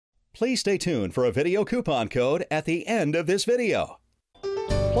Please stay tuned for a video coupon code at the end of this video.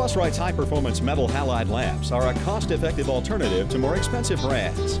 Plusrite's high-performance metal halide lamps are a cost-effective alternative to more expensive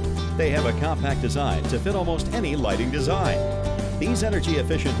brands. They have a compact design to fit almost any lighting design. These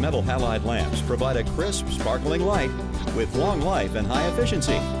energy-efficient metal halide lamps provide a crisp, sparkling light with long life and high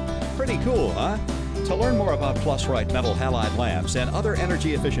efficiency. Pretty cool, huh? To learn more about Plusrite metal halide lamps and other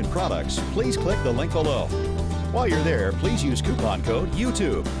energy-efficient products, please click the link below. While you're there, please use coupon code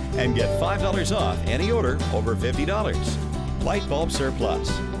YouTube and get $5 off any order over $50. Light bulb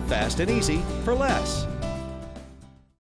surplus. Fast and easy for less.